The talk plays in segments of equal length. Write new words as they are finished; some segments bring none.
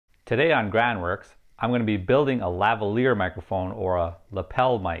Today on Grandworks, I'm going to be building a lavalier microphone or a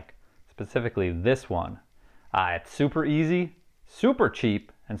lapel mic, specifically this one. It's super easy, super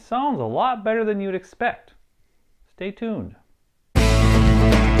cheap, and sounds a lot better than you'd expect. Stay tuned.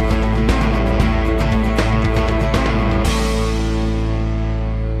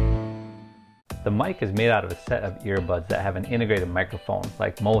 The mic is made out of a set of earbuds that have an integrated microphone,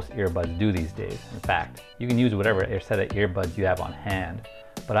 like most earbuds do these days. In fact, you can use whatever set of earbuds you have on hand.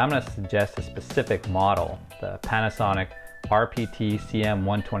 But I'm going to suggest a specific model, the Panasonic RPT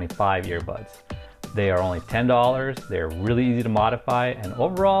CM125 earbuds. They are only $10, they're really easy to modify, and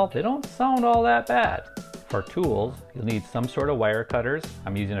overall, they don't sound all that bad. For tools, you'll need some sort of wire cutters.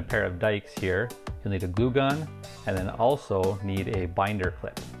 I'm using a pair of dikes here. You'll need a glue gun, and then also need a binder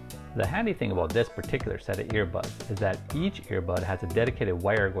clip. The handy thing about this particular set of earbuds is that each earbud has a dedicated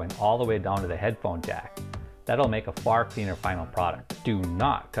wire going all the way down to the headphone jack. That'll make a far cleaner final product. Do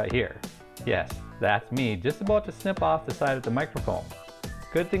not cut here. Yes, that's me just about to snip off the side of the microphone.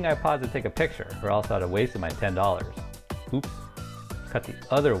 Good thing I paused to take a picture, or else I'd have wasted my $10. Oops, cut the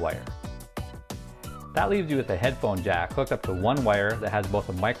other wire. That leaves you with a headphone jack hooked up to one wire that has both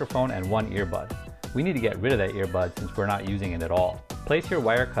a microphone and one earbud. We need to get rid of that earbud since we're not using it at all. Place your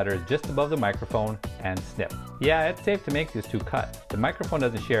wire cutters just above the microphone and snip. Yeah, it's safe to make these two cuts. The microphone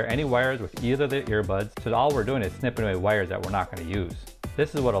doesn't share any wires with either of the earbuds, so all we're doing is snipping away wires that we're not going to use.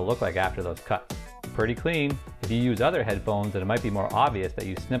 This is what it'll look like after those cuts. Pretty clean. If you use other headphones, then it might be more obvious that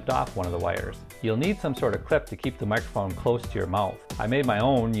you snipped off one of the wires. You'll need some sort of clip to keep the microphone close to your mouth. I made my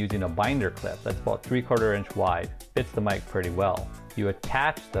own using a binder clip that's about 3/4 inch wide. Fits the mic pretty well. You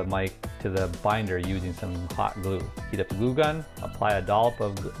attach the mic to the binder using some hot glue. Heat up the glue gun, apply a dollop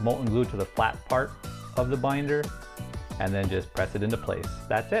of molten glue to the flat part of the binder, and then just press it into place.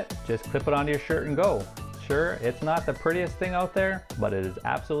 That's it. Just clip it onto your shirt and go. Sure, it's not the prettiest thing out there, but it is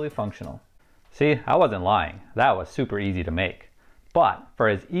absolutely functional. See, I wasn't lying. That was super easy to make. But for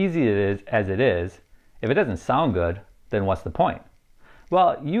as easy as it is, if it doesn't sound good, then what's the point?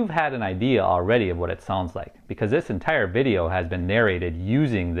 Well, you've had an idea already of what it sounds like, because this entire video has been narrated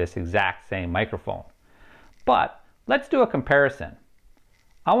using this exact same microphone. But let's do a comparison.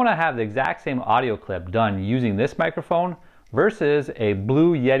 I want to have the exact same audio clip done using this microphone versus a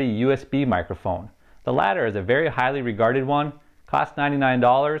Blue Yeti USB microphone. The latter is a very highly regarded one, costs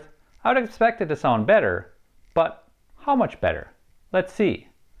 $99. I would expect it to sound better, but how much better? Let's see.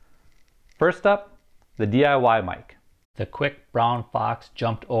 First up, the DIY mic. The quick brown fox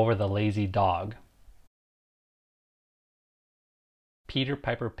jumped over the lazy dog. Peter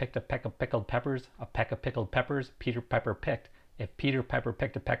Piper picked a peck of pickled peppers, a peck of pickled peppers Peter Piper picked. If Peter Piper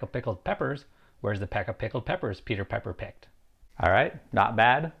picked a peck of pickled peppers, where's the peck of pickled peppers Peter Piper picked? All right, not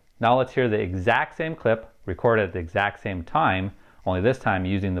bad. Now let's hear the exact same clip, recorded at the exact same time, only this time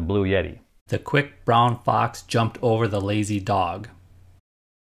using the Blue Yeti. The quick brown fox jumped over the lazy dog.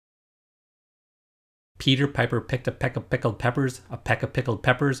 Peter Piper picked a peck of pickled peppers, a peck of pickled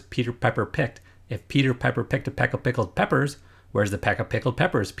peppers Peter Piper picked. If Peter Piper picked a peck of pickled peppers, where's the peck of pickled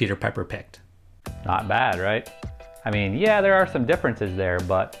peppers Peter Piper picked? Not bad, right? I mean, yeah, there are some differences there,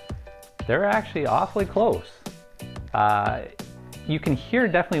 but they're actually awfully close. You can hear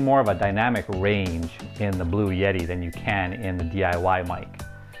definitely more of a dynamic range in the Blue Yeti than you can in the DIY mic.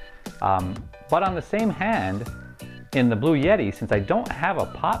 But on the same hand, in the Blue Yeti, since I don't have a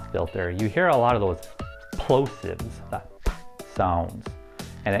pop filter, you hear a lot of those plosives, sounds,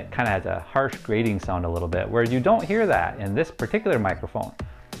 and it kind of has a harsh grating sound a little bit, whereas you don't hear that in this particular microphone.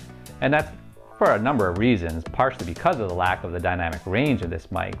 And that's for a number of reasons, partially because of the lack of the dynamic range of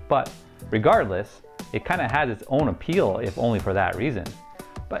this mic, but regardless, it kind of has its own appeal if only for that reason.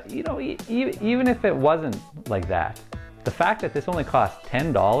 But you know, even if it wasn't like that, the fact that this only costs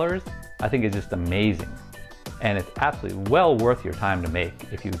 $10, I think is just amazing. And it's absolutely well worth your time to make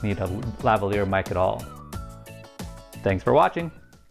if you need a lavalier mic at all. Thanks for watching.